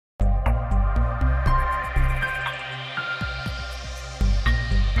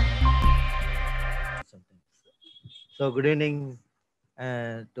So, good evening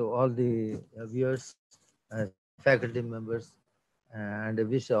to all the viewers, faculty members, and I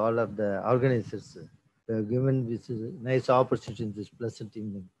wish all of the organizers given this nice opportunity in this pleasant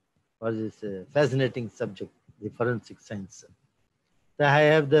evening for this fascinating subject, the forensic science. So I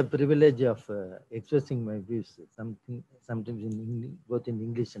have the privilege of expressing my views, sometimes in both in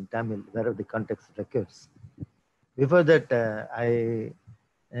English and Tamil, wherever the context requires. Before that, I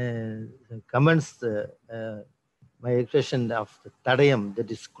commence my expression of the Tadayam,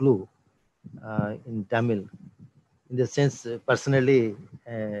 that is clue in Tamil. In the sense, personally,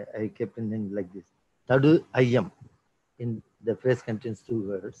 I kept in like this. Tadu Ayyam. In the phrase contains two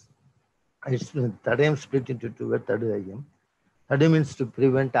words. It's Tadayam split into two words, Tadu Ayyam. Tadu means to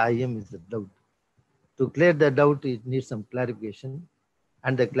prevent, Ayyam is the doubt. To clear the doubt, it needs some clarification.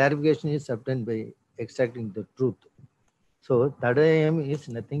 And the clarification is obtained by extracting the truth. So Tadayam is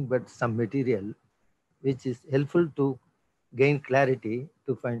nothing but some material which is helpful to gain clarity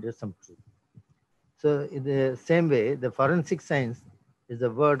to find some truth. So in the same way, the forensic science is a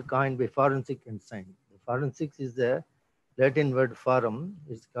word coined by forensic and science. The forensics is the Latin word forum,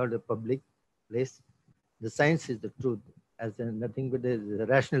 it's called a public place. The science is the truth, as nothing but the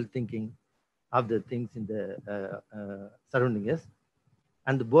rational thinking of the things in the surrounding us.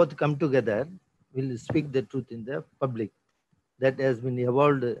 And both come together, will speak the truth in the public. That has been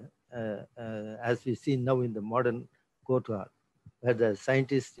evolved as we see now in the modern court hall, where the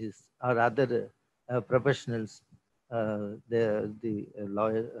scientists or other professionals, the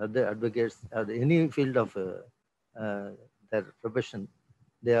lawyers, the advocates, or any field of their profession,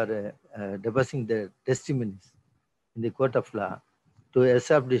 they are depositing their testimonies in the court of law to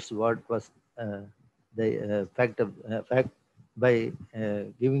establish what was the fact by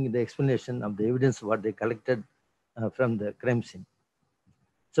giving the explanation of the evidence what they collected from the crime scene.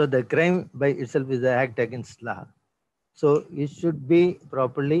 So the crime by itself is an act against law. So it should be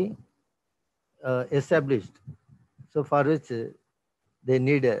properly established. So for which they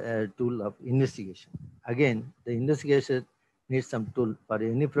need a tool of investigation. Again, the investigation needs some tool. For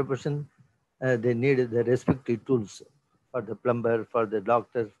any profession, they need the respective tools for the plumber, for the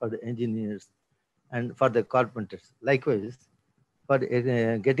doctor, for the engineers, and for the carpenters. Likewise, for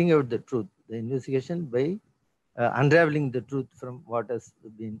getting out the truth, the investigation by unraveling the truth from what has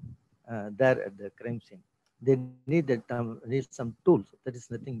been there at the crime scene. They need some tools. That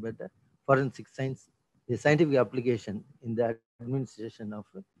is nothing but forensic science, the scientific application in the administration of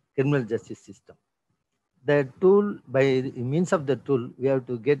criminal justice system. The tool, by means of the tool, we have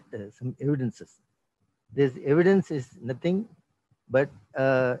to get some evidences. This evidence is nothing but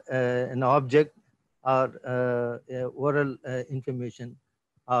an object or oral information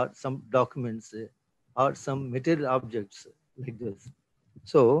or some documents or some material objects like this.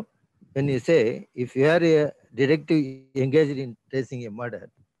 So when you say, if you are a detective engaged in tracing a murder,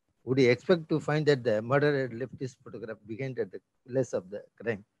 would you expect to find that the murderer had left his photograph behind at the place of the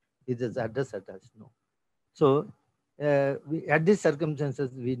crime with his address attached? No. So at these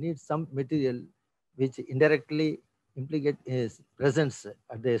circumstances, we need some material which indirectly implicate his presence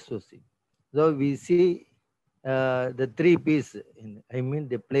at the SOC. So we see the three P's,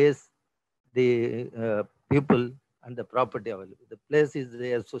 the place, the people, and the property available. The place is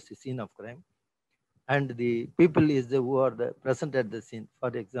the SOC, scene of crime, and the people is the who are the present at the scene. For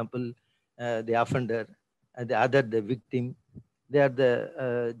example, the offender, and the other, the victim. They are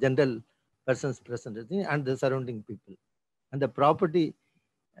the general persons present at the scene, and the surrounding people. And the property,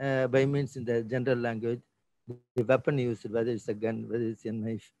 by means in the general language, the weapon used, whether it's a gun, whether it's a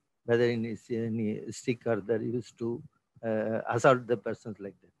knife, whether it's any stick or they're used to assault the persons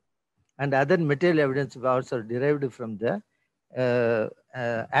like that. And other material evidence were also derived from the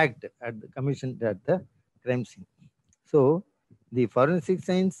act commissioned at the crime scene. So the forensic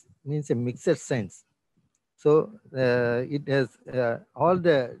science means a mixed science. So it has all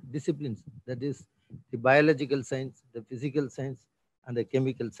the disciplines, that is the biological science, the physical science, and the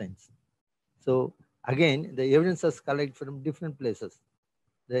chemical science. So again, the evidences collect from different places.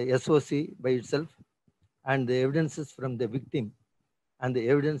 The SOC by itself, and the evidences from the victim, and the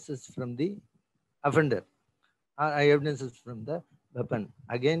evidences from the offender, or evidences from the weapon.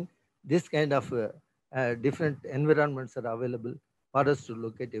 Again, this kind of different environments are available for us to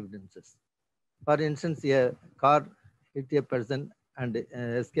locate evidences. For instance, a car hit a person and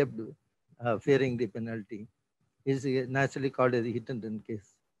escaped fearing the penalty is naturally called as a hit and run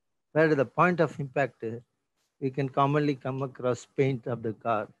case. Where at the point of impact, we can commonly come across paint of the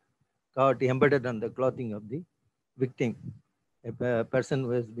car got embedded on the clothing of the victim, a person who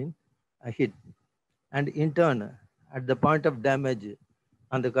has been hit. And in turn, at the point of damage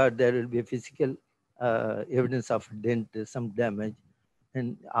on the car, there will be a physical evidence of dent, some damage.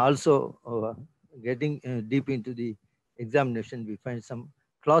 And also getting deep into the examination, we find some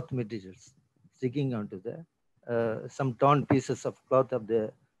cloth materials sticking onto the, some torn pieces of cloth of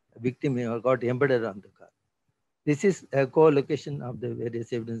the victim got embedded on the car. This is a co-location of the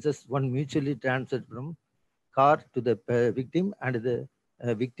various evidences, one mutually transferred from car to the victim and the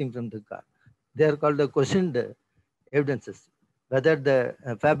victim from the car. They are called the questioned evidences, whether the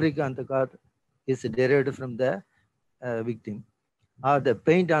fabric on the car is derived from the victim or the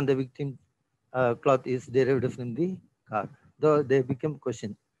paint on the victim cloth is derived from the car, though they become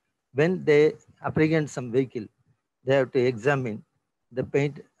question. When they apprehend some vehicle, they have to examine the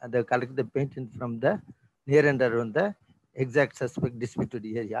paint and they collect the paint from the near and around the exact suspect disputed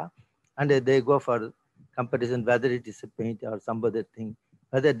area, and they go for comparison whether it is a paint or some other thing,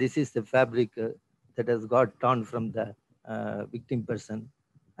 whether this is the fabric that has got torn from the victim person,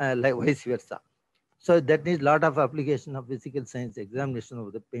 like vice versa. So that needs a lot of application of physical science, examination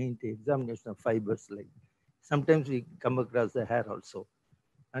of the paint, examination of fibers. Like sometimes we come across the hair also,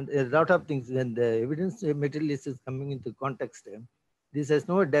 and a lot of things. When the evidence material is coming into context, this has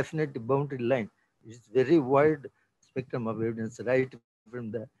no definite boundary line. It's very wide spectrum of evidence, right from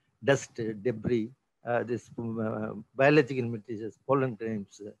the dust, debris, this biological materials, pollen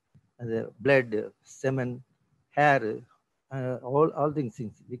grains, the blood, semen, hair, all these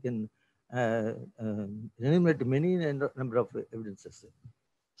things. We can enumerate many number of evidences.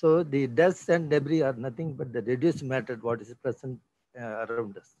 So the dust and debris are nothing but the reduced matter what is present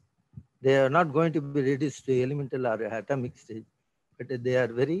around us. They are not going to be reduced to elemental or atomic stage, but they are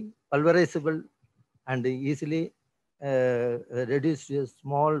very pulverizable and easily reduced to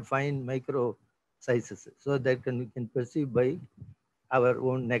small, fine micro sizes, so that we can perceive by our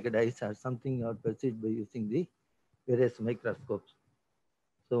own naked eyes or something, or perceived by using the various microscopes.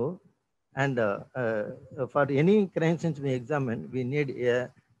 So, and for any crime sense we examine, we need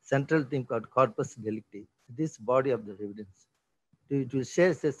a central thing called corpus delicti, this body of the evidence. It will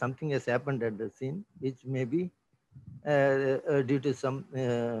share say something has happened at the scene, which may be due to some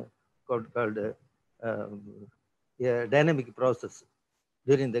called dynamic process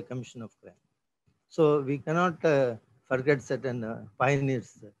during the commission of crime. So we cannot forget certain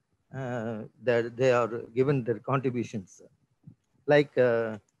pioneers that they are given their contributions. Like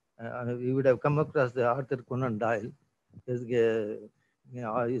we would have come across the Arthur Conan Doyle, is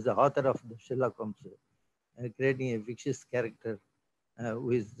the author of the Sherlock Holmes, creating a fictitious character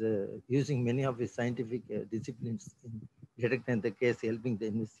who is using many of his scientific disciplines in detecting the case, helping the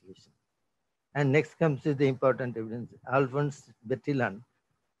investigation. And next comes to the important evidence, Alphonse Bertillon,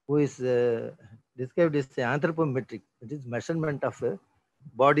 who is described as anthropometric, it is measurement of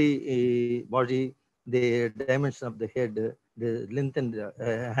body, the dimension of the head, the length and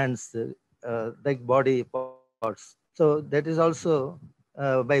hands, like body parts. So that is also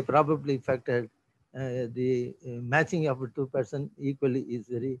by probably factored the matching of two person equally is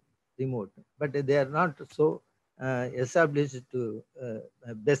very remote, but they are not so established to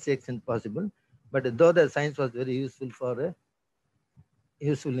best extent possible. But though the science was very useful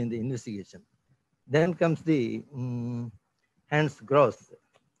in the investigation. Then comes the Hans Gross,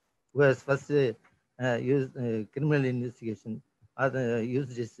 who has first used criminal investigation,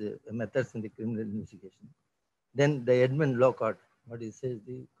 used his methods in the criminal investigation. Then the Edmund Lockhart, what he says,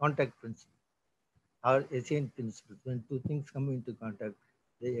 the contact principle, or exchange principle. When two things come into contact,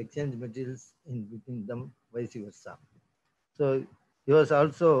 they exchange materials in between them, vice versa. So he was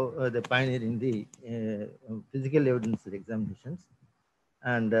also the pioneer in the physical evidence examinations.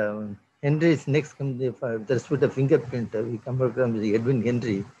 And Henry's next comes with respect to fingerprint. We come from the Edwin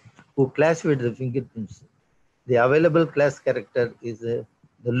Henry, who classified the fingerprints. The available class character is the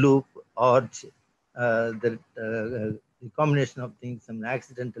loop, arch, the combination of things, some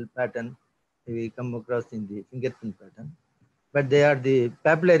accidental pattern we come across in the fingerprint pattern. But they are the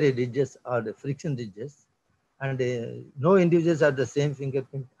papillary ridges or the friction ridges, and no individuals are the same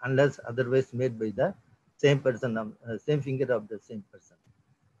fingerprint unless otherwise made by the same person, same finger of the same person.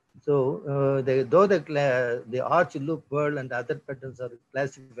 So though the arch, loop, whirl, and other patterns are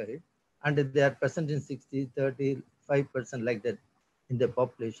classified, and they are present in 60, 35% like that in the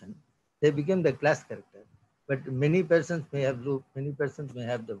population, they become the class character. But many persons may have loop, many persons may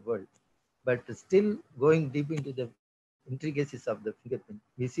have the whirl. But still going deep into the intricacies of the fingerprint,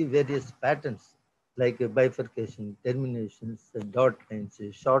 we see various patterns like bifurcation, terminations, dot lines,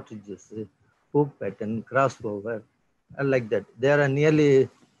 short ridges, hoop pattern, crossover, like that. There are nearly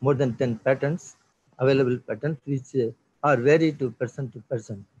more than 10 patterns, available patterns, which are varied to person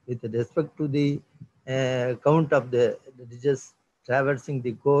with respect to the count of the ridges traversing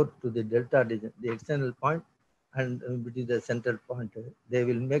the core to the delta region, the external point and between the central point. They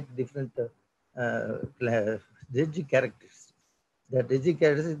will make different ridge characters. The ridge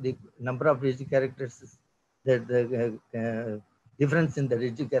characters, the number of ridge characters, the difference in the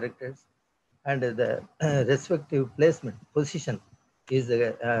ridge characters, and the respective placement position is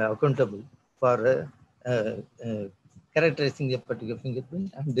accountable for characterizing a particular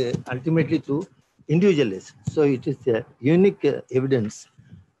fingerprint and ultimately through individualism. So it is a unique evidence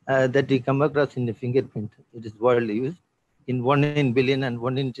that we come across in the fingerprint. It is widely used in 1 in billion and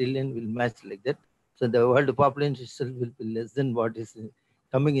 1 in trillion will match like that. So the world population itself will be less than what is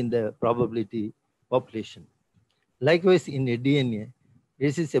coming in the probability population. Likewise, in a DNA,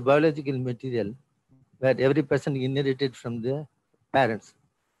 this is a biological material where every person inherited from the parents.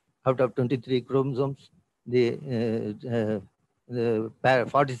 Out of 23 chromosomes, the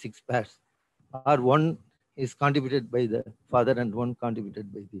 46 pairs, or one is contributed by the father and one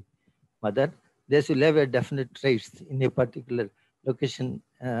contributed by the mother. They will have a definite traits in a particular location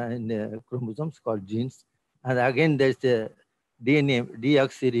in the chromosomes called genes. And again, there's the DNA,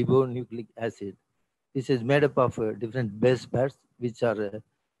 deoxyribonucleic acid. This is made up of different base pairs, which are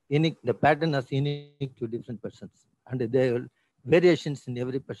unique. The pattern is unique to different persons, and there are variations in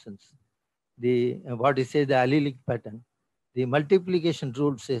every person's. The what is say the allelic pattern. The multiplication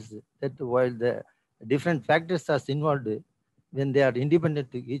rule says that while the different factors are involved, when they are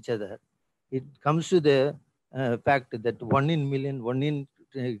independent to each other, it comes to the fact that 1 in million, 1 in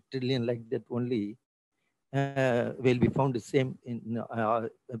trillion, like that only will be found the same in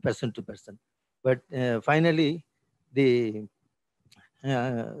person to person. But finally, the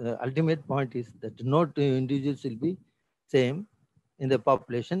ultimate point is that no two individuals will be same in the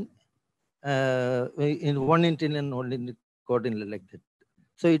population in 1 in trillion only accordingly like that.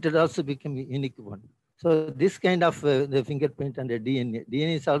 So it has also become a unique one. So this kind of the fingerprint and the DNA.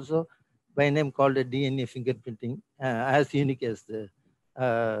 DNA is also by name called a DNA fingerprinting as unique as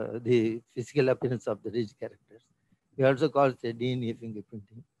the physical appearance of the ridge characters. We also call it a DNA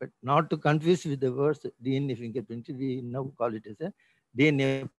fingerprinting, but not to confuse with the words DNA fingerprinting, we now call it as a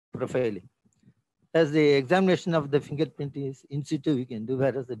DNA profiling. As the examination of the fingerprint is in situ, we can do,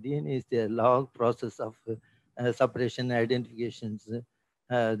 whereas the DNA is the long process of separation, identifications,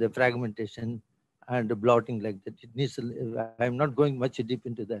 the fragmentation, and the blotting like that. It needs. I'm not going much deep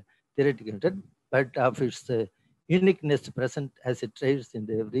into the theoretical, but of its uniqueness present as it traits in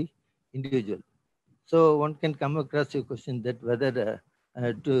the every individual. So one can come across a question that whether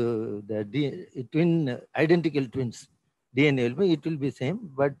to the twin identical twins DNA will be, it will be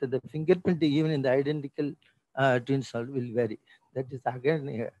same, but the fingerprint even in the identical twins will vary. That is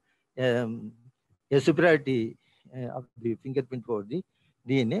again a superiority of the fingerprint over the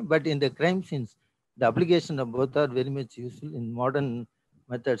DNA. But in the crime scenes, the application of both are very much useful in modern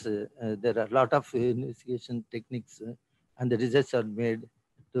methods. There are a lot of investigation techniques and the research are made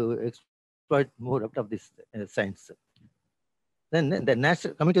to exploit more out of this science. Then the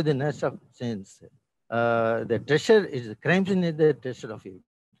nature, coming to the nature of science, the treasure is crime scene is the treasure of evidence.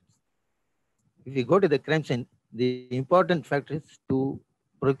 If we go to the crime scene, the important factor is to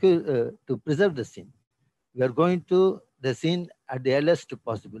procure to preserve the scene. We are going to the scene at the earliest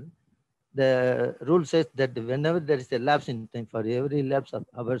possible. The rule says that whenever there is a lapse in time, for every lapse of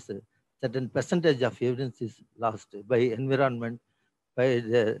hours, a certain percentage of evidence is lost by environment, by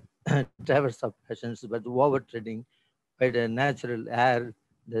the traverse of passions, by the overtreading, by the natural air,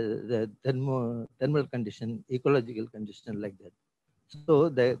 the thermal condition, ecological condition like that. So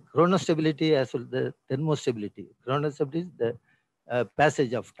the chronostability as well the thermostability. Chronostability is the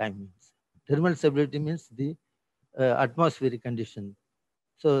passage of time means. Thermal stability means the atmospheric condition.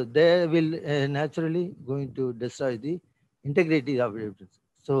 So they will naturally going to destroy the integrity of evidence.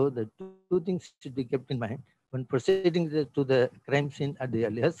 So the two things should be kept in mind when proceeding to the crime scene at the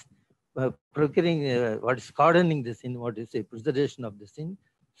earliest, procuring what is cordoning the scene, what is a preservation of the scene.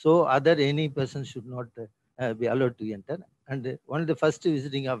 So other any person should not be allowed to enter. And one of the first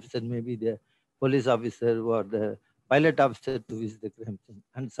visiting officer may be the police officer or the pilot officer to visit the crime scene.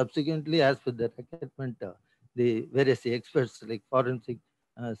 And subsequently, as per the recruitment, the various experts like forensic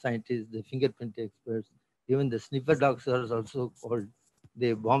scientists, the fingerprint experts, even the sniffer dogs are also called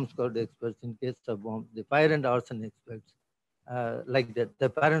the bomb squad experts in case of bombs, the fire and arson experts, like that, the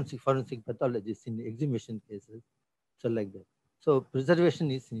forensic pathologists in exhumation cases, so like that. So preservation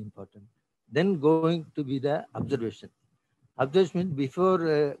is important. Then going to be the observation. Observation,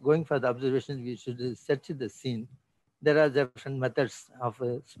 before going for the observation, we should search the scene. There are different methods of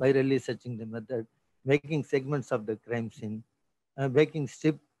spirally searching the method, making segments of the crime scene, making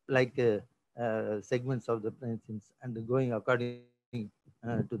strip like segments of the crime scenes and going according to the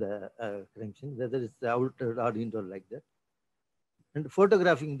to the crime scene, whether it's outdoor or indoor like that. And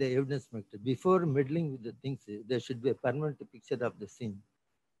photographing the evidence method. Before meddling with the things, there should be a permanent picture of the scene,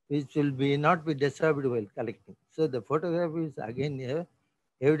 which will be not be disturbed while collecting. So the photography is again a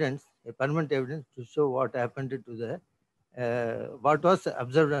evidence, a permanent evidence to show what happened to the, what was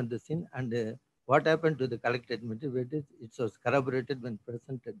observed on the scene and what happened to the collected material. It was corroborated when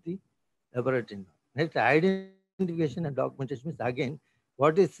present at the laboratory. Next, identification and documentation means again,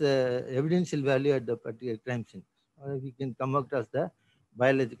 what is evidential value at the particular crime scene. We can come across the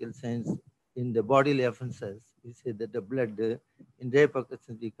biological signs in the bodily offences. We say that the blood, in rape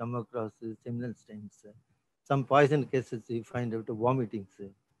occasions, we come across seminal stains. Some poison cases, we find out vomitings.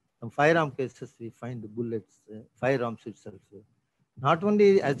 Some firearm cases, we find bullets, firearms itself. Not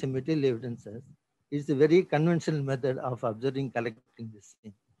only as a material evidences, it's a very conventional method of observing, collecting the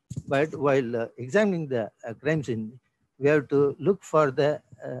scene. But while examining the crime scene, we have to look for the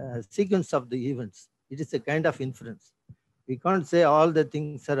sequence of the events. It is a kind of inference. We can't say all the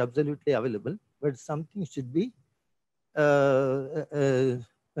things are absolutely available, but something should be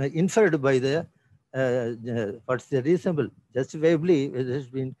inferred by the what's the reasonable, justifiably, it has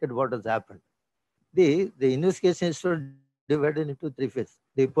been indicated what has happened. The investigation is divided into three phases.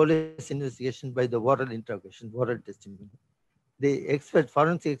 The police investigation by the oral interrogation, oral testimony. The expert,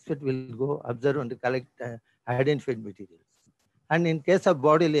 forensic expert will go observe and collect identified materials. And in case of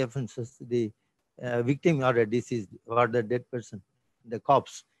bodily offenses, the victim or a deceased or the dead person, the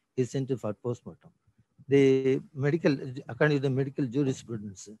corpse is sent for postmortem. The medical, according to the medical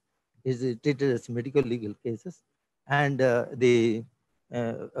jurisprudence, is treated as medical legal cases, and the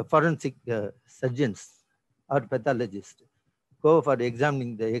forensic surgeons or pathologists go for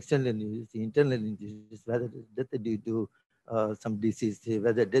examining the external injuries, the internal injuries, whether death due to some disease,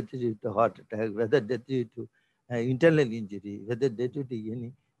 whether death due to heart attack, whether death due to internal injury, whether death due to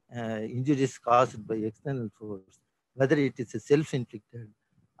any injuries caused by external force, whether it is self-inflicted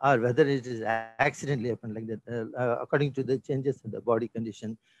or whether it is accidentally happened like that, according to the changes in the body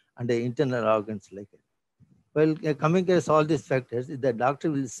condition and the internal organs like it. Well, coming as all these factors, the doctor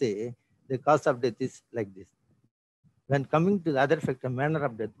will say the cause of death is like this. When coming to the other factor, manner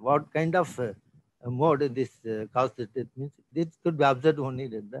of death, what kind of mode this caused the death means, this could be observed only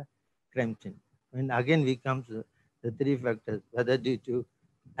at the crime scene. And again, we come to the three factors, whether due to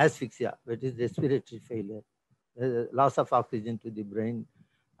asphyxia, which is respiratory failure, loss of oxygen to the brain,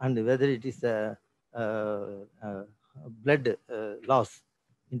 and whether it is a blood loss,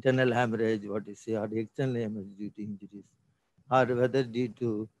 internal hemorrhage, what you say, or external hemorrhage due to injuries, or whether due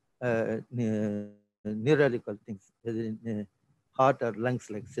to neurological things, whether in heart or lungs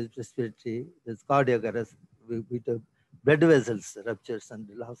like self-respiratory, there's cardiac arrest with blood vessels ruptures and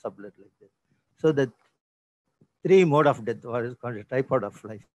loss of blood like that. So the three mode of death, or is called a tripod of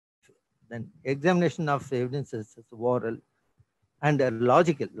life. Then examination of evidences is oral and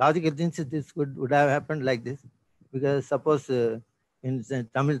logical. Logical things, this would have happened like this, because suppose in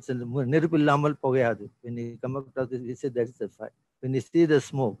Tamil, when you come across this, we say that is a fire. When you see the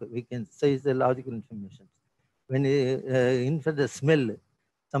smoke, we can say it's a logical information. When you infer the smell,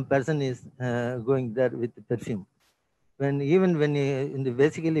 some person is going there with perfume. Even when you,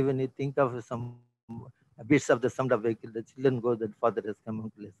 basically when you think of some bits of the sound of vehicle, the children go that father has come,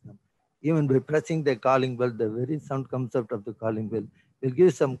 uncle has come. Even by pressing the calling bell, the very sound comes out of the calling bell will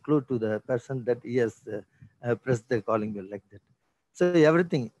give some clue to the person that he has pressed the calling bell like that. So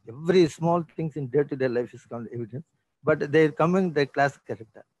everything, every small things in day-to-day life is called evidence, but they're coming the class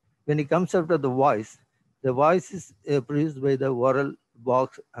character. When it comes out of the voice is produced by the oral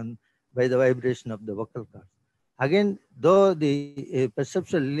box and by the vibration of the vocal cords. Again, though the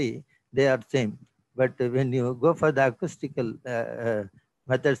perceptually they are same, but when you go for the acoustical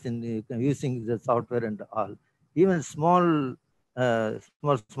methods in using the software and all, even small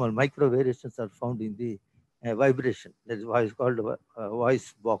micro variations are found in the vibration. That is why it's called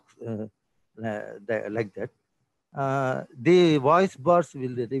voice box, like that. The voice bars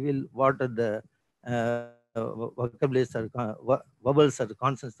will reveal what are the vocabularies or vowels or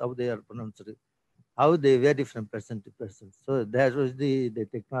consonants, how they are pronounced, how they vary from person to person. So that was the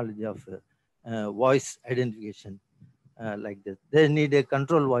technology of voice identification like this. They need a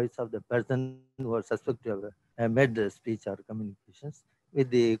control voice of the person who are suspect to have made the speech or communications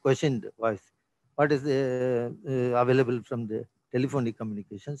with the questioned voice. What is available from the telephonic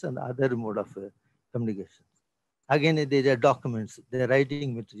communications and other mode of communications. Again, there are documents, the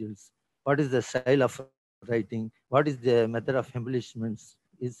writing materials. What is the style of writing? What is the method of embellishments?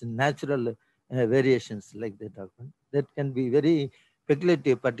 Is natural variations like that document that can be very peculiar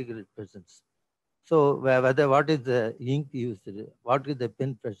to a particular persons. So whether what is the ink used, what is the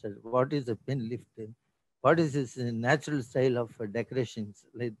pen pressure, what is the pen lift, what is this natural style of decorations,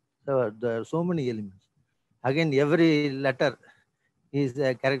 like there are so many elements. Again, every letter is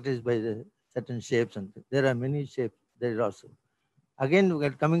characterized by the certain shapes, and there are many shapes there also. Again, we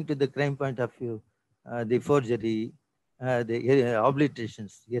are coming to the crime point of view, the forgery, the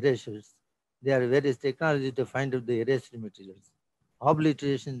obliterations, erasures. There are various technologies to find out the erased materials.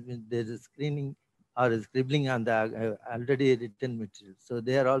 Obliteration means there is screening or scribbling on the already written material. So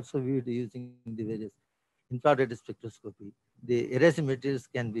they are also viewed using the various infrared spectroscopy. The erased materials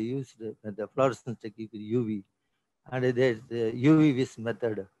can be used with the fluorescence technique, UV, and there's the UV vis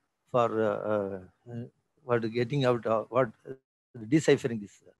method for what getting out of what deciphering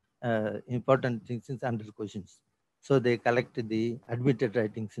this important things under questions. So they collect the admitted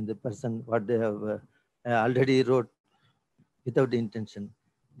writings in the person what they have already wrote without intention,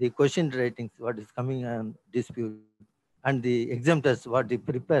 the question writings what is coming on dispute, and the exemptors what they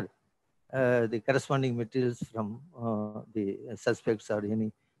prepare the corresponding materials from the suspects or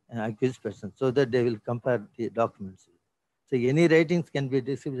any accused person, so that they will compare the documents. So any writings can be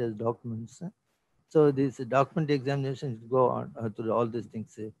described as documents. So these document examinations go on through all these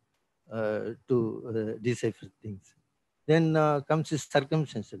things to decipher things. Then comes the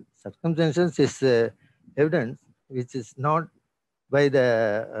circumstantial. Circumstantial is evidence which is not by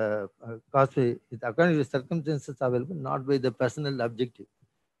the cause, according to circumstances available, not by the personal objective.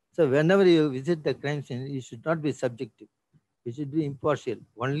 So whenever you visit the crime scene, you should not be subjective. You should be impartial,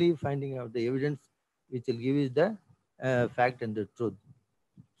 only finding out the evidence which will give you the fact and the truth.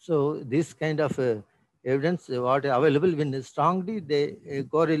 So this kind of evidence, what available when strongly they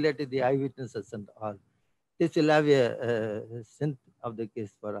correlate the eyewitnesses and all. This will have a sense of the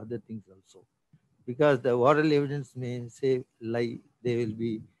case for other things also, because the oral evidence may say lie, they will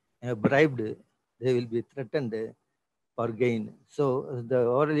be bribed, they will be threatened for gain. So the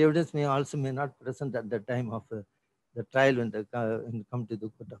oral evidence may also may not present at the time of the trial when when come to the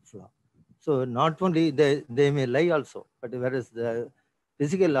court of law. So not only they may lie also, but whereas the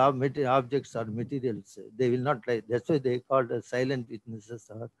physical objects or materials, they will not lie. That's why they called silent witnesses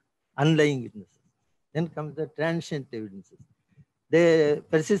or unlying witnesses. Then comes the transient evidences. They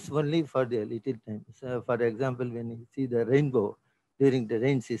persist only for the little time. So for example, when you see the rainbow during the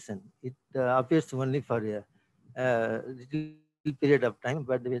rain season, it appears only for a little period of time,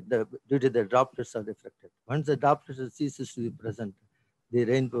 but due to the droplets are reflected. Once the droplets ceases to be present, the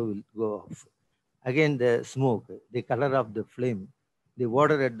rainbow will go off. Again, the smoke, the color of the flame, the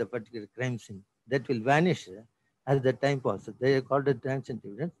water at the particular crime scene, that will vanish as the time passes. They are called the transient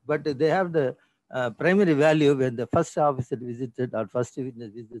evidence, but they have the primary value when the first officer visited or first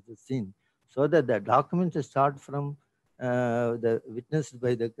witness visits the scene, so that the documents start from the witnessed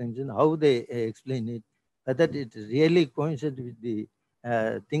by the crime scene, how they explain it, whether it really coincides with the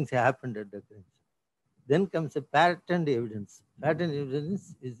things happened at the crime scene. Then comes a patterned evidence. Patterned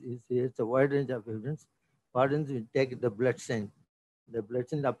evidence is it's a wide range of evidence. For instance, we take the blood stain. The blood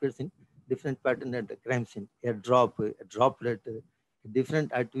stain appears in different pattern at the crime scene. A drop, a droplet,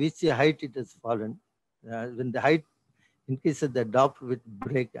 different at which height it has fallen. When the height increases, the drop will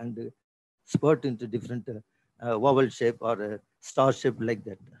break and spurt into different oval shape or a star shape like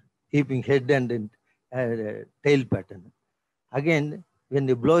that, keeping head and tail pattern. Again, when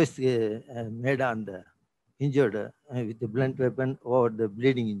the blow is made on the injured with the blunt weapon or the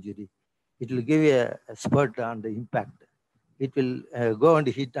bleeding injury, it will give a spurt on the impact. It will go and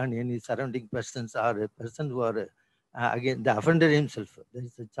hit on any surrounding persons or a person who are, again, the offender himself. There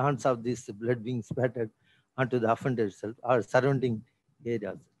is a chance of this blood being spattered onto the offender itself or surrounding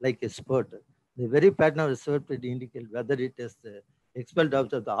areas, like a spurt. The very pattern of the spurt will indicate whether it is expelled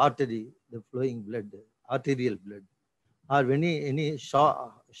out of the artery, the flowing blood, arterial blood, or when any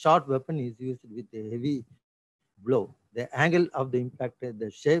short weapon is used with a heavy blow, the angle of the impact, the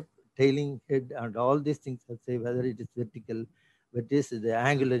shape, tailing, head, and all these things, I'll say whether it is vertical, what is the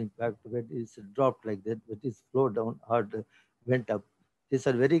angular impact, what is dropped like that, what is flowed down or went up. These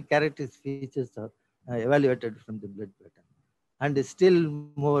are very characteristic features are evaluated from the blood pattern. And still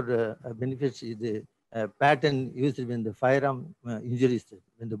more benefits is the pattern used when the firearm injuries,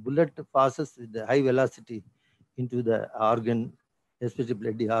 when the bullet passes with the high velocity into the organ, especially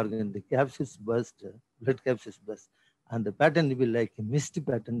bloody organ, the capsules burst, blood capsules burst, and the pattern will be like a mist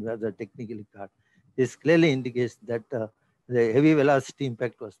pattern, where the technically called. This clearly indicates that the heavy velocity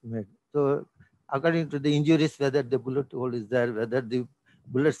impact was made. So, according to the injuries, whether the bullet hole is there, whether the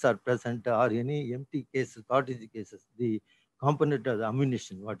bullets are present, or any empty cases, cartridge cases, the component of the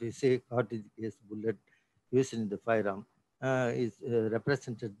ammunition, what we say cartridge case bullet used in the firearm, is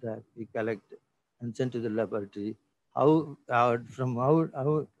represented that we collect and sent to the laboratory. How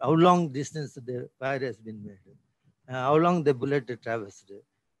long distance the fire has been made, how long the bullet traversed,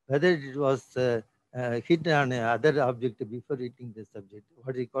 whether it was hit on other object before hitting the subject,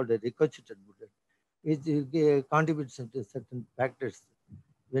 what is called a ricocheted bullet, which contributes to certain factors.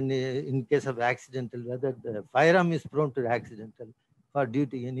 When in case of accidental, whether the firearm is prone to accidental or due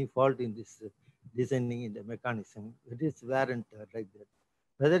to any fault in this designing in the mechanism, it is wear and tear like that.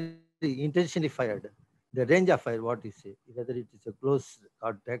 Whether intentionally fired, the range of fire, what is it, whether it is a close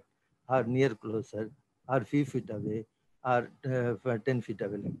contact or near closer or few feet away or 10 feet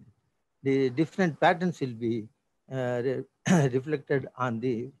away like that. The different patterns will be reflected on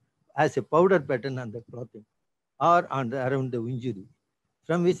the as a powder pattern on the clothing or on the, around the injury,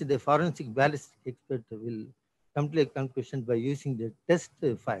 from which the forensic ballistic expert will come to a conclusion by using the test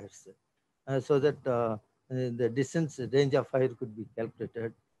fires, so that the distance range of fire could be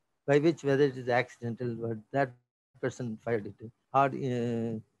calculated, by which whether it is accidental, but that person fired it, or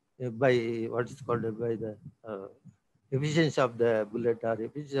by what is called by the uh, efficiency of the bullet or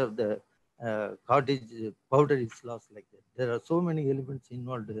efficiency of the cartridge powder is lost like that. There are so many elements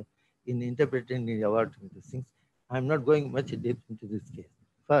involved in interpreting the award these things. I'm not going much deep into this case.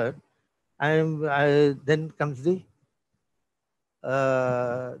 But then comes the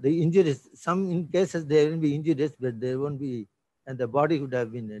injuries. Some in cases there will be injuries, but there won't be, and the body would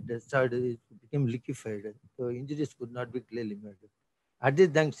have been destroyed. It became liquefied, so injuries could not be clearly made. At this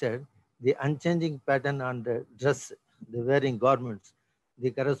juncture, the unchanging pattern on the dress, the wearing garments, the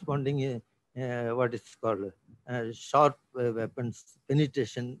corresponding what is called sharp weapons,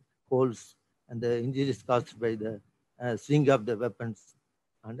 penetration, holes, and the injuries caused by the swing of the weapons,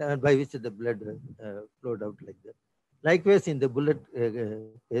 and by which the blood flowed out like that. Likewise, in the bullet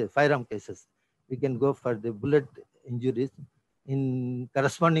firearm cases, we can go for the bullet injuries in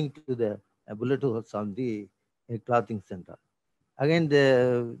corresponding to the bullet holes on the clothing center. Again,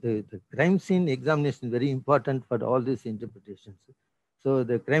 the crime scene examination is very important for all these interpretations. So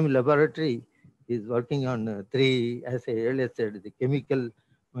the crime laboratory is working on three, as I earlier said, the chemical,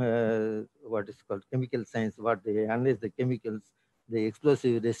 what is called chemical science, what they analyze the chemicals, the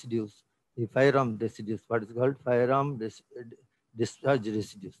explosive residues, the firearm residues, what is called firearm discharge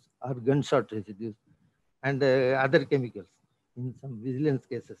residues or gunshot residues, and other chemicals. In some vigilance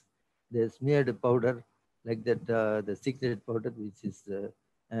cases, they smeared powder like that, the secret powder, which is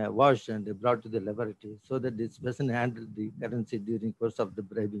washed and brought to the laboratory, so that this person handled the currency during course of the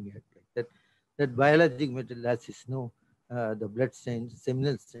bribing act like that. That biologic material, as you know, the blood stains,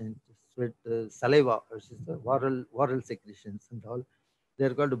 seminal stains, sweat, saliva, which is the oral secretions and all,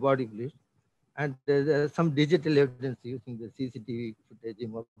 they're called body bleach. And there are some digital evidence using the CCTV footage,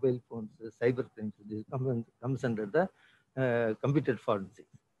 mobile phones, cyber crimes. This comes under the computer forensics.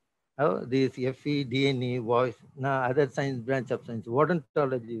 This FE, DNA, voice, now other science branch of science,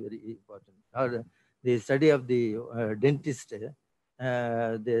 odontology very important. Or the study of the dentist,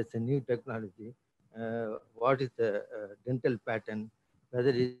 there's a new technology. What is the dental pattern,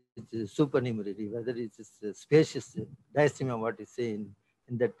 whether it's supernumerary, whether it's spacious diastema, what is saying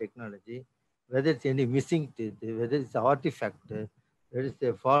in that technology, whether it's any missing teeth, whether it's an artifact, whether it's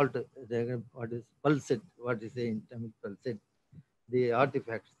a fault, what is pulsate, what is saying in Tamil pulsate, the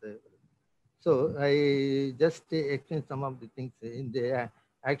artifacts. So I just explain some of the things in the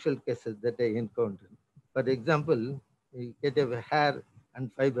actual cases that I encountered. For example, we get a hair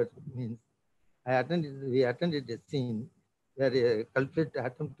and fiber means we attended a scene where a culprit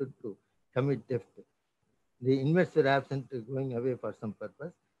attempted to commit theft. The inmates were absent, going away for some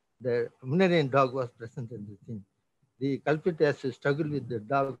purpose. The Pomeranian dog was present in the scene. The culprit has to struggle with the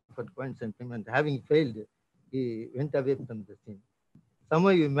dog for quite some time, and having failed, he went away from the scene. Somehow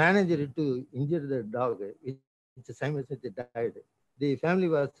you managed to injure the dog, which simultaneously died. The family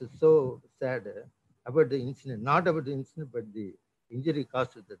was so sad about the incident, not about the incident, but the injury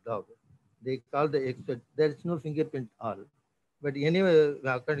caused to the dog. They called the expert. There is no fingerprint all. But anyway,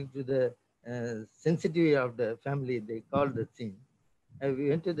 according to the sensitivity of the family, they called the scene. We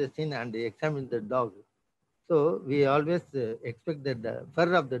went to the scene and they examined the dog. So we always expect that the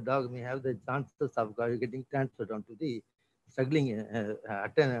fur of the dog may have the chances of getting transferred onto the struggling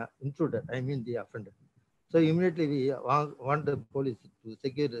intruder, I mean the offender. So immediately we want the police to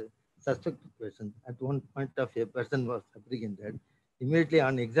secure a suspected person. At one point of a person was apprehended. Immediately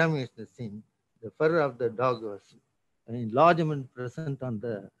on examination the scene, the fur of the dog was in large amount present on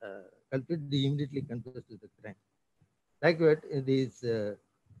the culprit. They immediately confessed to the crime. Likewise, these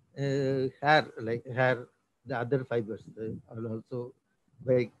hair, like hair, the other fibers are also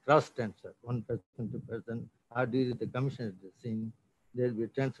by cross transfer, one person to person, or during the commission at the scene. there will be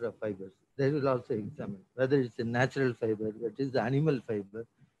transfer of fibers. They will also examine whether it's a natural fiber, whether it is the animal fiber.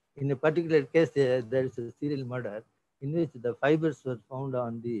 In a particular case, there is a serial murder in which the fibers were found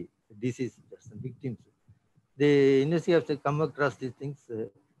on the deceased person, victims. The investigators have come across these things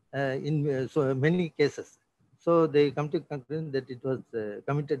in so many cases. So they come to conclusion that it was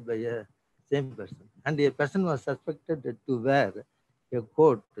committed by a same person. And a person was suspected to wear a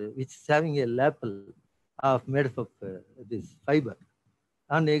coat which is having a lapel of made up of this fiber.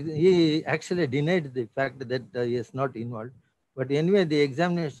 And he actually denied the fact that he is not involved. But anyway, the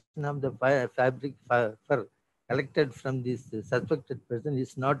examination of the fabric fur collected from this suspected person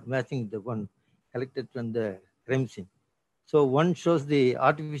is not matching the one collected from the crime scene. So one shows the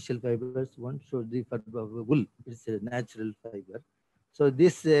artificial fibers, one shows the wool. It's a natural fiber. So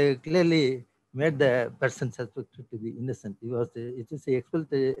this clearly made the person suspected to be innocent. He was, it is a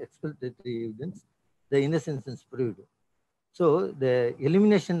exculpatory evidence. The innocence is proved. So the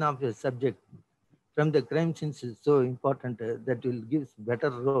elimination of the subject from the crime scenes is so important that will give better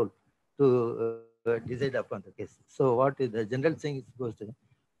role to decide upon the case. So what is the general saying is goes to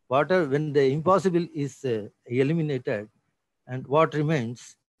whatever when the impossible is eliminated and what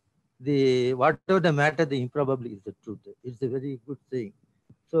remains, the whatever the matter, the improbable is the truth. It's a very good saying.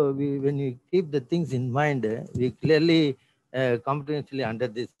 So when we keep the things in mind, we clearly comprehensively under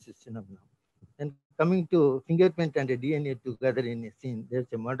this system of now. And coming to fingerprint and DNA together in a scene, there's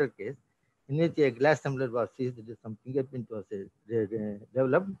a murder case in which a glass tumbler was seized, some fingerprint was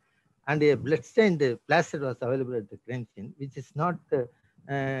developed, and a blood-stained plaster was available at the crime scene, which is not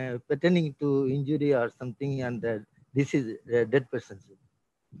pertaining to injury or something, and this is a dead person.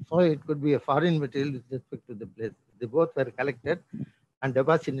 So it could be a foreign material with respect to the place. They both were collected and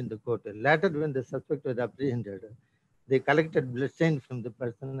deposited in the court. Later, when the suspect was apprehended, they collected blood stain from the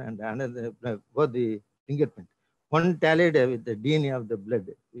person and another, both the fingerprint. One tallied with the DNA of the blood,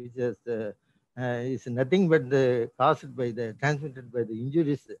 which is nothing but caused by the transmitted by the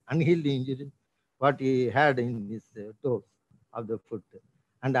injuries, unhealed injuries, what he had in his toes of the foot.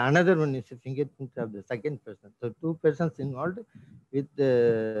 And another one is a fingerprint of the second person. So two persons involved with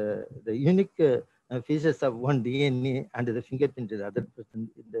the unique features of one DNA and the fingerprint of the other person.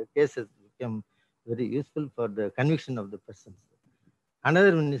 The cases become very useful for the conviction of the persons.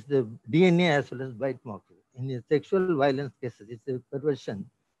 Another one is the DNA as well as bite marks. In a sexual violence cases, it's a perversion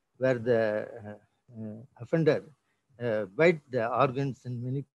where the offender bite the organs in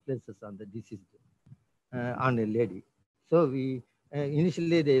many places on the deceased, on a lady. So we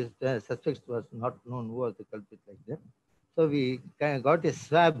initially the suspect was not known who was the culprit like that. So we got a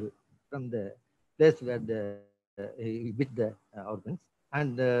swab from the place where he bit the organs,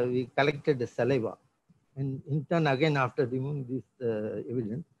 and we collected the saliva. And in turn, again, after removing this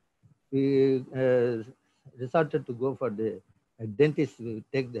evidence, we resorted to go for the dentist. We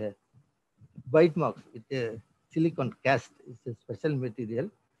take the bite marks with a silicone cast. It's a special material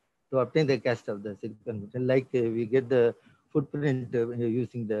to obtain the cast of the silicone material. Like we get the footprint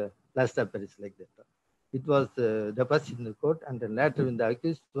using the plaster Paris like that. It was deposited in the court, and then later when the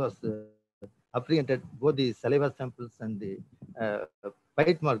accused was apprehended, both the saliva samples and the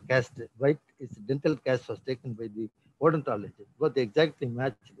bite mark cast, bite is dental cast was taken by the odontologist. Both exactly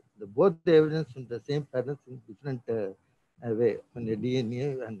matched. Both the evidence from the same parents in different way. When the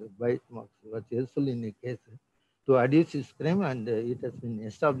DNA and the bite marks was useful in a case to adduce his crime, and it has been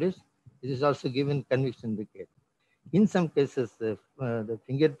established. It is also given conviction in the case. In some cases, the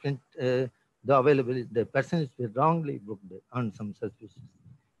fingerprint, the available, the person is wrongly booked on some suspicions.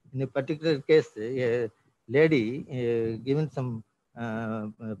 In a particular case, a lady given some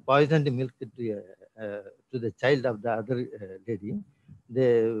poisoned milk to the child of the other lady.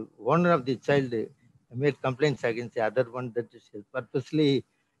 The owner of the child made complaints against the other one that she purposely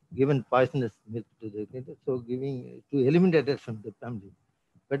given poisonous milk to the kid, so giving to eliminate it from the family.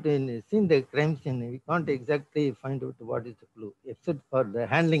 But in seeing the crime scene, we can't exactly find out what is the clue, except for the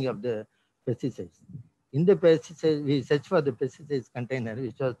handling of the pesticides. In the pesticides, we search for the pesticides container,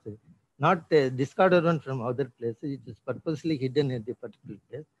 which was not discarded one from other places. It is purposely hidden at the particular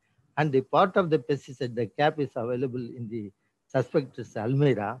place. And the part of the pesticide, the cap is available in the suspect's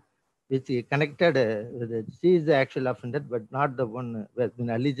Almira, which he connected she is the actual offender, but not the one who has been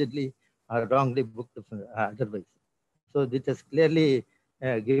allegedly or wrongly booked otherwise. So this has clearly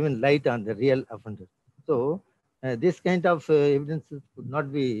given light on the real offender. So this kind of evidences could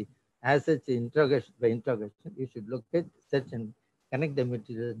not be as such interrogation by interrogation. You should look at search and connect the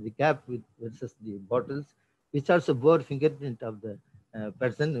material, the cap with versus the bottles, which also bore fingerprint of the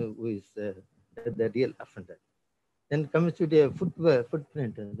person who is the real offender. Then comes to the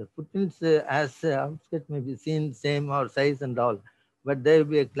footprint. The footprints as outskirts may be seen same or size and all, but there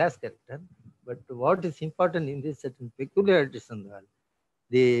will be a class character. But what is important in this certain peculiarities and all,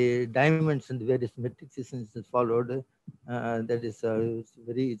 the dimensions and various metric systems is followed. That is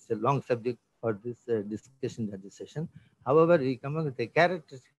it's a long subject for this discussion at this session. However, we come up with the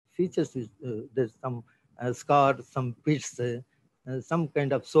character features. Which, there's some scar, some pits, some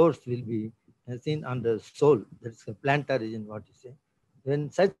kind of source will be seen on the soul. That's a plant origin, what you say.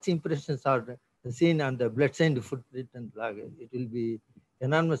 When such impressions are seen on the blood-stained footprint and flag, it will be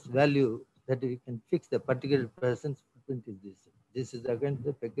enormous value that we can fix the particular person's footprint is this. This is again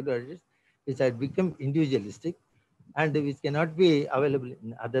the peculiarities which had become individualistic and which cannot be available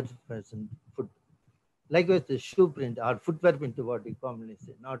in other person foot. Likewise, the shoe print or footwear print, what we commonly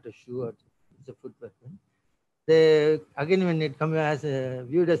say, not a shoe, or it's a footwear print. Again, when it comes as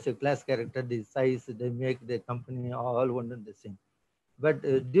viewed as a class character, the size, they make the company all one and the same. But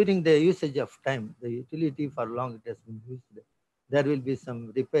during the usage of time, the utility for long it has been used. There will be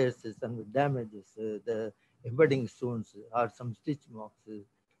some repairs, some damages, the embedding stones or some stitch marks,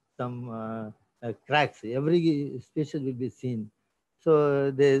 some cracks. Every species will be seen.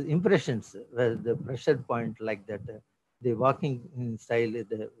 So the impressions, where the pressure point like that, the walking style,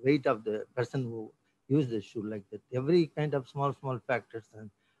 the weight of the person who use the shoe like that, every kind of small factors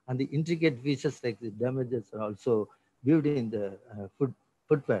and the intricate features like the damages are also viewed in the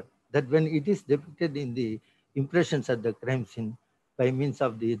footwear. That when it is depicted in the impressions at the crime scene by means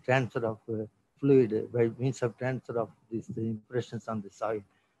of the transfer of fluid, by means of transfer of these the impressions on the soil,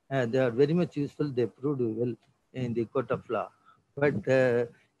 they are very much useful. They proved well in the court of law. But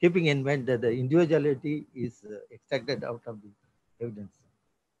keeping in mind that the individuality is extracted out of the evidence.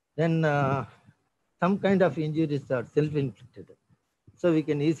 Then some kind of injuries are self-inflicted. So we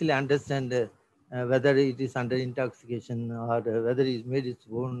can easily understand whether it is under intoxication or whether it is made its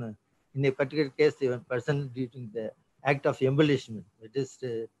own. In a particular case, a person during the act of embellishment, it is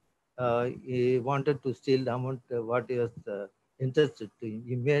he wanted to steal the amount what he was interested to.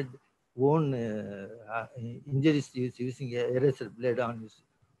 He made own injuries using a eraser blade on his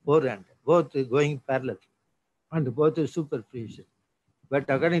forehand, both going parallel and both superficial. But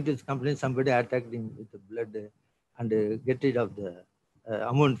according to his complaint, somebody attacked him with the blood and get rid of the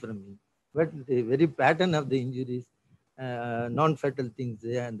amount from him. But the very pattern of the injuries, non-fatal things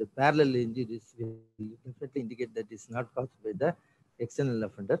and the parallel injuries will definitely indicate that it's not caused by the external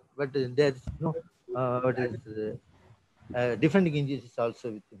offender. But there is no what is defending injuries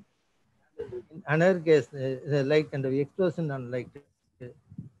also with him. In another case, like and the explosion, unlike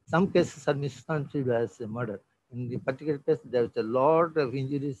some cases are misconstrued as a murder. In the particular case, there was a lot of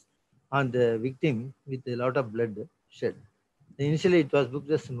injuries on the victim with a lot of blood shed. Initially, it was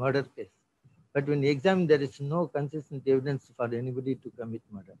booked as a murder case. But when examined, there is no consistent evidence for anybody to commit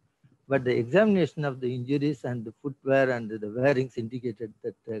murder. But the examination of the injuries and the footwear and the wearings indicated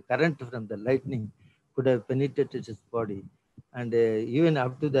that current from the lightning could have penetrated his body, and even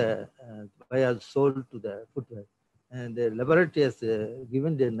up to the via sole to the footwear. And the laboratory has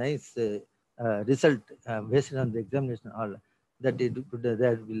given the nice result based on the examination all that it could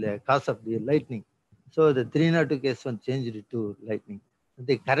that will cause of the lightning. So the 302 case was changed to lightning.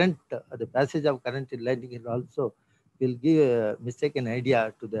 The current, the passage of current in lightning is also will give a mistaken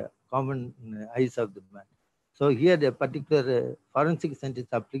idea to the common eyes of the man. So here the particular forensic scientist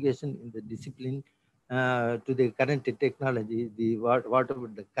application in the discipline to the current technology, the what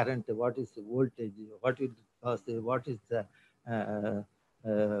about the current, what is the voltage, what will cause, what is the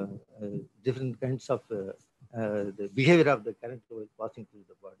different kinds of the behavior of the current while passing through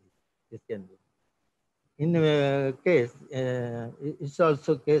the body. This can be. In a case, it's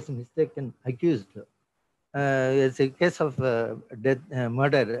also case mistaken accused. It's a case of death,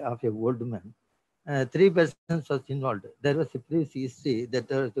 murder of a old man. 3 persons was involved. There was a previous history that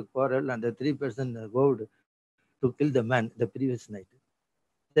there was a quarrel and the 3 persons vowed to kill the man the previous night.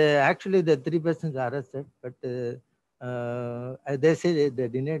 Actually, the 3 persons are arrested, but they say they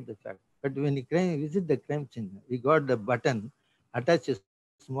denied the fact. But when he visit the crime scene, we got the button attached a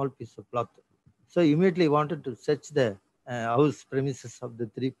small piece of cloth. So immediately wanted to search the house premises of the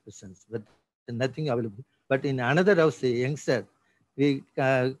 3 persons, but nothing available. But in another house, a youngster, we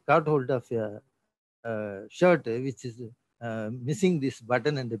got hold of a shirt which is missing this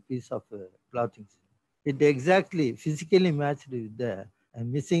button and a piece of clothing. It exactly physically matched with the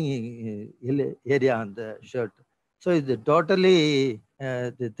missing area on the shirt. So totally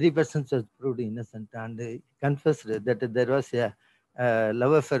the 3 persons was proved innocent and confessed that there was a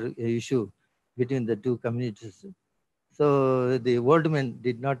love affair issue between the two communities. So the old man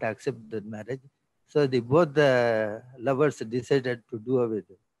did not accept the marriage. So both the lovers decided to do away with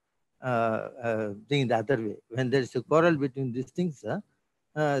it. doing the other way. When there is a quarrel between these things,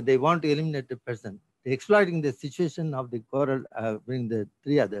 they want to eliminate the person. They exploiting the situation of the quarrel, bring the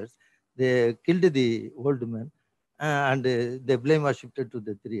three others. They killed the old man, and the blame was shifted to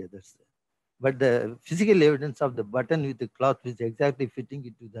the three others. But the physical evidence of the button with the cloth is exactly fitting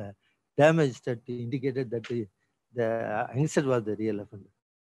into the damage that indicated that the youngster was the real offender.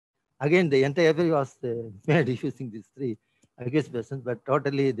 Again, the entire affair was made using these three accused persons, but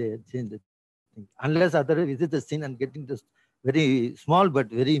totally they changed the thing. Unless other visit the scene and getting this very small but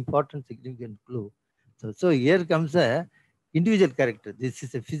very important significant clue. So here comes a individual character. This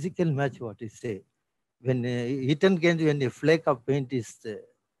is a physical match, what you say. When eaten can, when a flake of paint is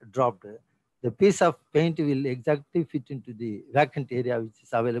dropped, the piece of paint will exactly fit into the vacant area which is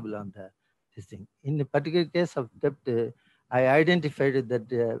available on the this thing. In a particular case of theft, I identified that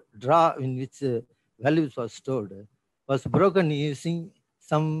the drawer in which values were stored was broken using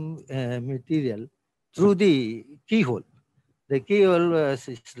some material through the keyhole. The keyhole was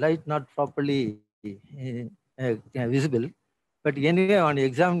light not properly visible, but anyway, on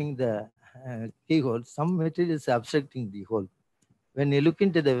examining the keyhole, some material is obstructing the hole. When you look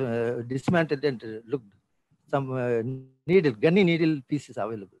into the dismantled and looked, some needle, gunny needle piece is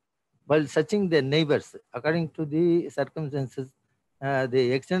available. While searching the neighbors, according to the circumstances,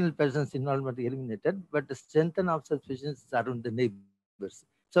 the external persons involvement eliminated, but the strength of suspicions around the neighbors.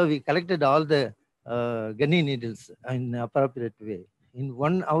 So we collected all the gunny needles in appropriate way. In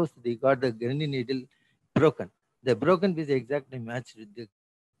one house, they got the gunny needle broken. The broken piece exactly matched with the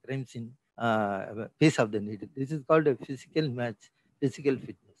crime scene piece of the needle. This is called a physical match, physical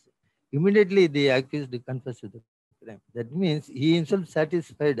fitness. Immediately, the accused confessed to the crime. That means he himself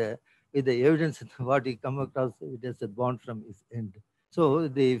satisfied with the evidence what he come across, it as a bond from his end. So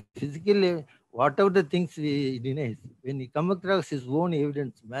the physical, whatever the things he denies, when he come across his own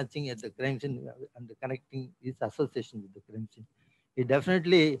evidence matching at the crime scene and connecting his association with the crime scene, he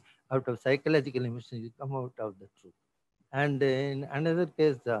definitely out of psychological emotion, he come out of the truth. And in another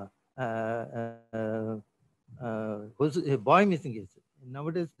case, was a boy missing case.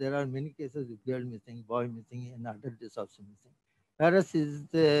 Nowadays, there are many cases of girl missing, boy missing, and adult is also missing. Whereas is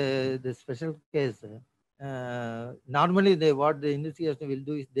the special case, normally what the investigation will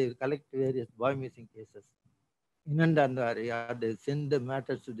do is they will collect various boy missing cases in and around the area. They send the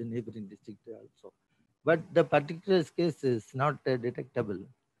matters to the neighboring district also. But the particular case is not detectable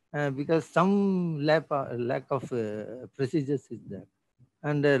because some lack of procedures is there.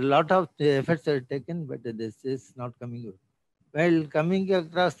 And a lot of efforts are taken, but this is not coming out. While coming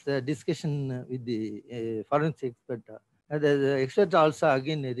across the discussion with the forensic expert, the expert also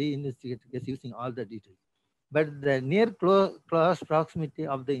again reinvestigate case using all the details. But the near close proximity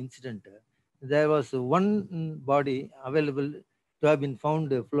of the incident, there was one body available to have been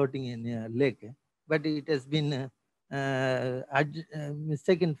found floating in a lake, but it has been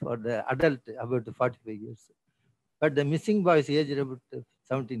mistaken for the adult about 45 years. But the missing boy is aged about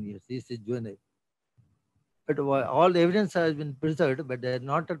 17 years. He is a juvenile. But all the evidence has been preserved, but they are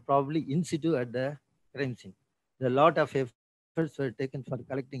not probably in situ at the crime scene. A lot of efforts were taken for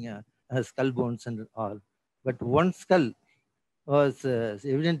collecting skull bones and all. But one skull was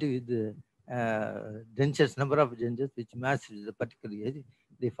evident with dentures, number of dentures, which matched the particular age.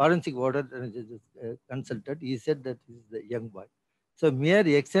 The forensic order consulted, he said that he is the young boy. So mere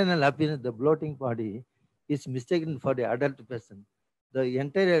external appearance, the bloating body is mistaken for the adult person. The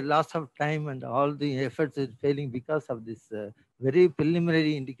entire loss of time and all the efforts is failing because of this very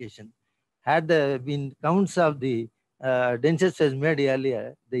preliminary indication. Had been counts of the dentures was made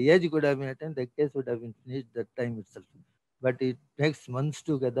earlier, the age could have been attained, the case would have been finished that time itself. But it takes months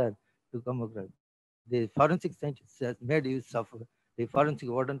together to come across. The forensic scientists has made use of the forensic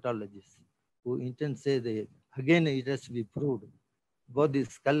odontologists who intend say the again it has to be proved. Both the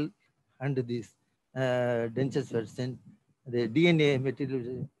skull and these dentures were sent. The DNA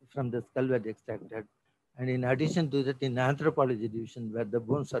material from the skull were extracted. And in addition to that, in anthropology division, where the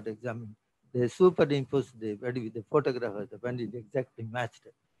bones are examined, they superimposed the body with the photograph of the body exactly matched.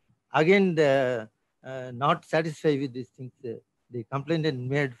 Again, the not satisfied with these things, the complainant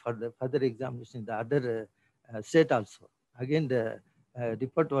made for the further examination in the other state also. Again, the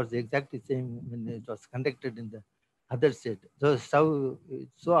report was exactly same when it was conducted in the other state. So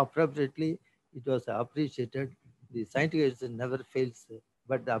appropriately, it was appreciated. The scientific never fails,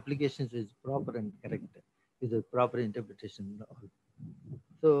 but the applications is proper and correct with the proper interpretation.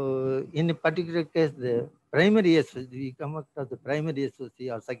 So in a particular case, the primary SOC, we come across the primary SOC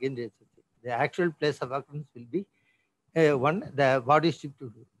or secondary SOC. The actual place of occurrence will be one, the body shift to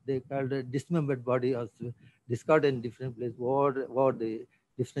they called a dismembered body or discarded in different place over the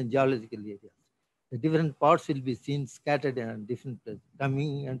different geological areas. The different parts will be seen scattered in different places,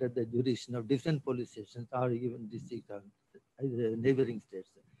 coming under the jurisdiction of different police stations or even district or neighboring states.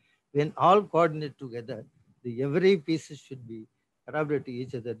 When all coordinate together, the every pieces should be corroborated to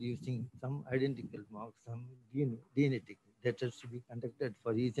each other using some identical marks, some DNA technique that has to be conducted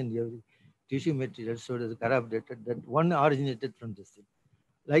for each and every tissue material so that corroborated that one originated from the same.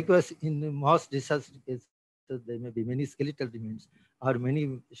 Likewise, in the mass disaster cases, there may be many skeletal remains or many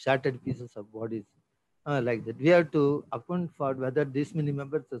shattered pieces of bodies like that. We have to account for whether these many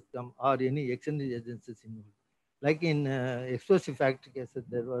members have come or any external agencies involved. Like in explosive factory cases,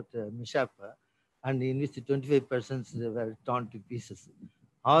 there was mishap, and in which 25 persons were torn to pieces.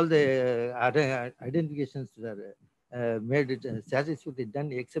 All the identifications were made it satisfactorily done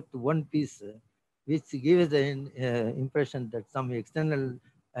except one piece, which gives the impression that some external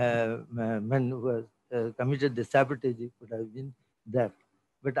men who committed the sabotage could have been there.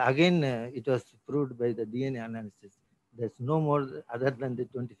 But again, it was proved by the DNA analysis. There's no more other than the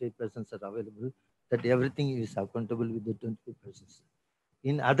 25 persons are available, that everything is accountable with the 25 persons.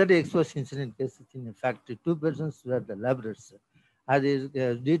 In other exposed incident cases in a factory, 2 persons were the laborers. As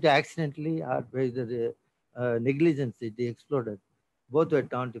due to accidentally or by the negligence, it exploded. Both were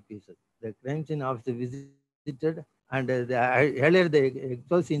torn to pieces. The crime scene officer visited, and earlier the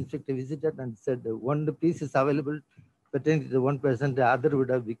exposed inspector visited and said one piece is available pertaining to the one person, the other would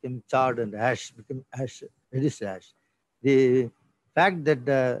have become charred and ash, become ash, reduced ash. The fact that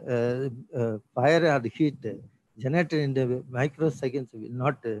fire or heat generated in the microseconds will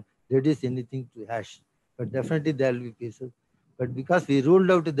not reduce anything to ash, but definitely there will be pieces. But because we ruled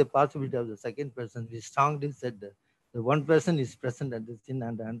out the possibility of the second person, we strongly said that the one person is present at the scene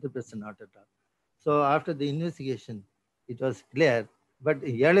and the other person not at all. So after the investigation, it was clear. But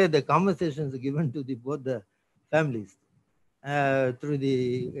earlier the compensations given to the both the families through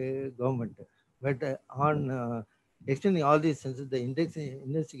the government. But on extending all these senses, the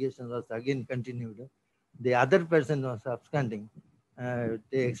investigation was again continued. The other person was absconding.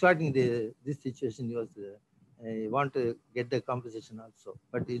 Exploiting this situation, he was want to get the compensation also.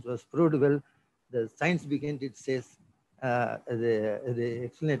 But it was proved well. The science behind it says the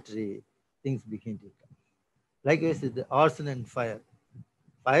explanatory things behind it. Likewise, the arson and fire.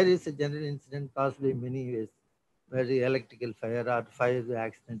 Fire is a general incident caused by many ways, very electrical fire or fire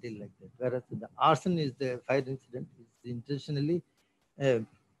accidental like that. Whereas the arson is the fire incident is intentionally uh,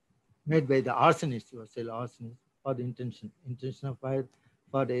 made by the arsonist, you say arsonist, for the intention of fire,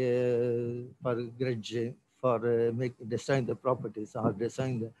 for grudge, for destroying the properties or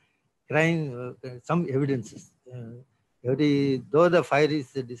destroying the crime, some evidences. Though the fire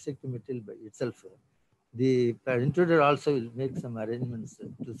is a destructive material by itself, the intruder also will make some arrangements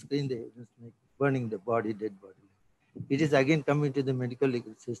to screen the evidence, burning the body, dead body. It is again coming to the medical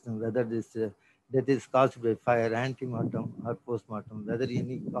legal system, whether this death is caused by fire, antemortem or postmortem, whether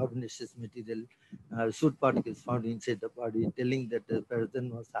any carbonaceous material, soot particles found inside the body, telling that the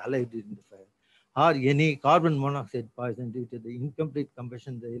person was alive during the fire, or any carbon monoxide poison due to the incomplete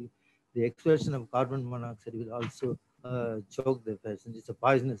combustion. The expression of carbon monoxide will also choke the person. It's a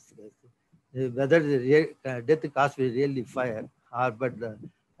poisonous gas. Whether the death caused by really fire or but the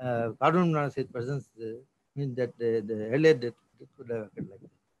carbon monoxide presence means that the earlier death could have occurred like that.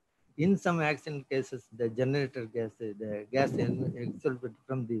 In some accident cases, the generator gas, the gas exhaled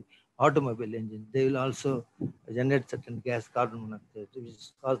from the automobile engine, they will also generate certain gas, carbon monoxide,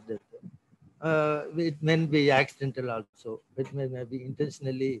 which cause death. It may be accidental also. It may be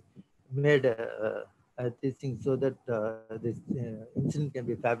intentionally made this thing so that this incident can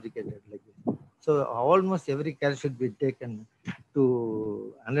be fabricated like this. So almost every care should be taken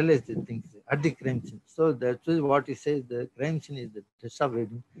to analyze the things at the crime scene. So that's what he says. The crime scene is the test of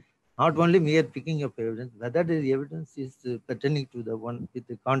evidence. Not only mere picking up evidence, whether the evidence is pertaining to the one with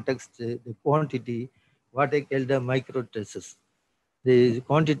the context, the quantity, what I call the micro traces. The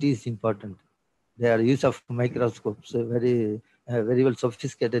quantity is important. Their use of microscopes, very well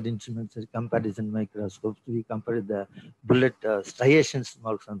sophisticated instruments, comparison microscopes. We compare the bullet striations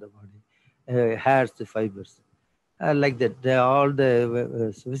marks on the body, hairs, fibers, like that. All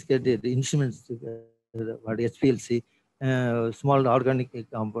the sophisticated instruments, what SPLC, small organic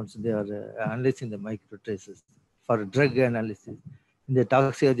compounds, they are analyzing the micro traces for drug analysis, in the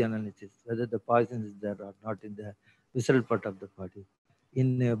toxicology analysis, whether the poison is there or not in the visceral part of the body.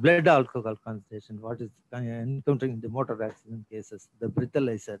 In blood alcohol concentration, what is encountering in the motor accident cases, the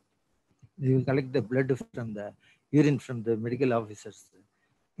breathalyzer, they will collect the blood from the urine from the medical officers.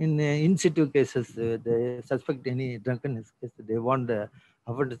 In situ cases, they suspect any drunkenness case, they want the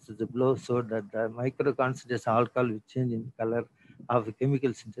offenders to blow so that the micro concentration alcohol will change in color of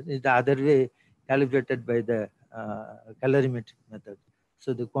chemical synthesis. The other way calibrated by the calorimetric method.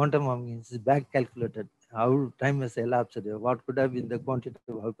 So the quantum of means is back calculated. How time has elapsed, what could have been the quantitative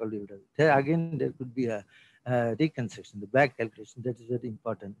alcohol. There again, there could be a reconstruction, the back calculation. That is very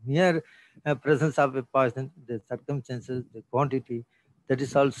important. Mere presence of a poison, the circumstances, the quantity, that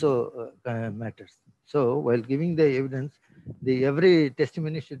is also matters. So while giving the evidence, every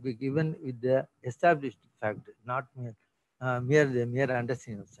testimony should be given with the established fact, not mere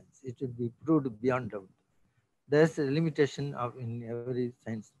understanding of science. It should be proved beyond doubt. There's a limitation of in every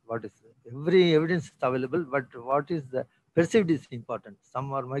science. What is every evidence is available, but what is the perceived is important.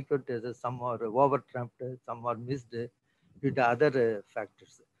 Some are micro traces, some are over tramped, some are missed with other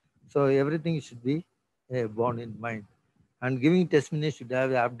factors. So everything should be borne in mind. And giving testimony should have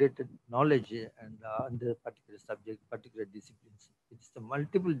updated knowledge and on the particular subject, particular disciplines. It's the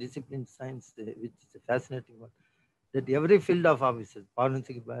multiple discipline science, which is a fascinating one. That every field of officers,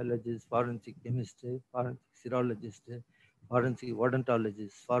 forensic biologist, forensic chemist, forensic serologist, forensic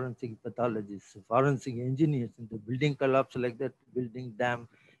odontologist, forensic pathologist, forensic engineers in the building collapse like that, building dam,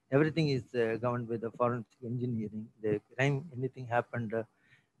 everything is governed by the forensic engineering. The crime, anything happened,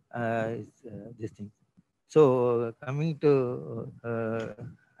 is this thing. So coming to,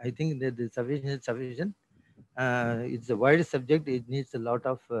 I think that the sufficient. It's a wide subject. It needs a lot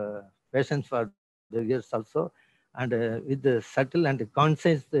of patience for the viewers also. And with the subtle and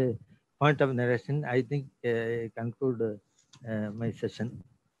concise point of narration, I think I conclude my session.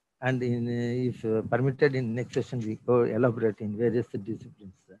 And if permitted, in next session we go elaborate in various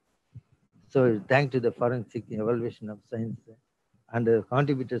disciplines. So thanks to the forensic evaluation of science and the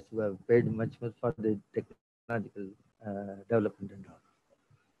contributors who have paid much for the technological development and all.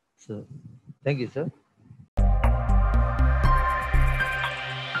 So thank you, sir.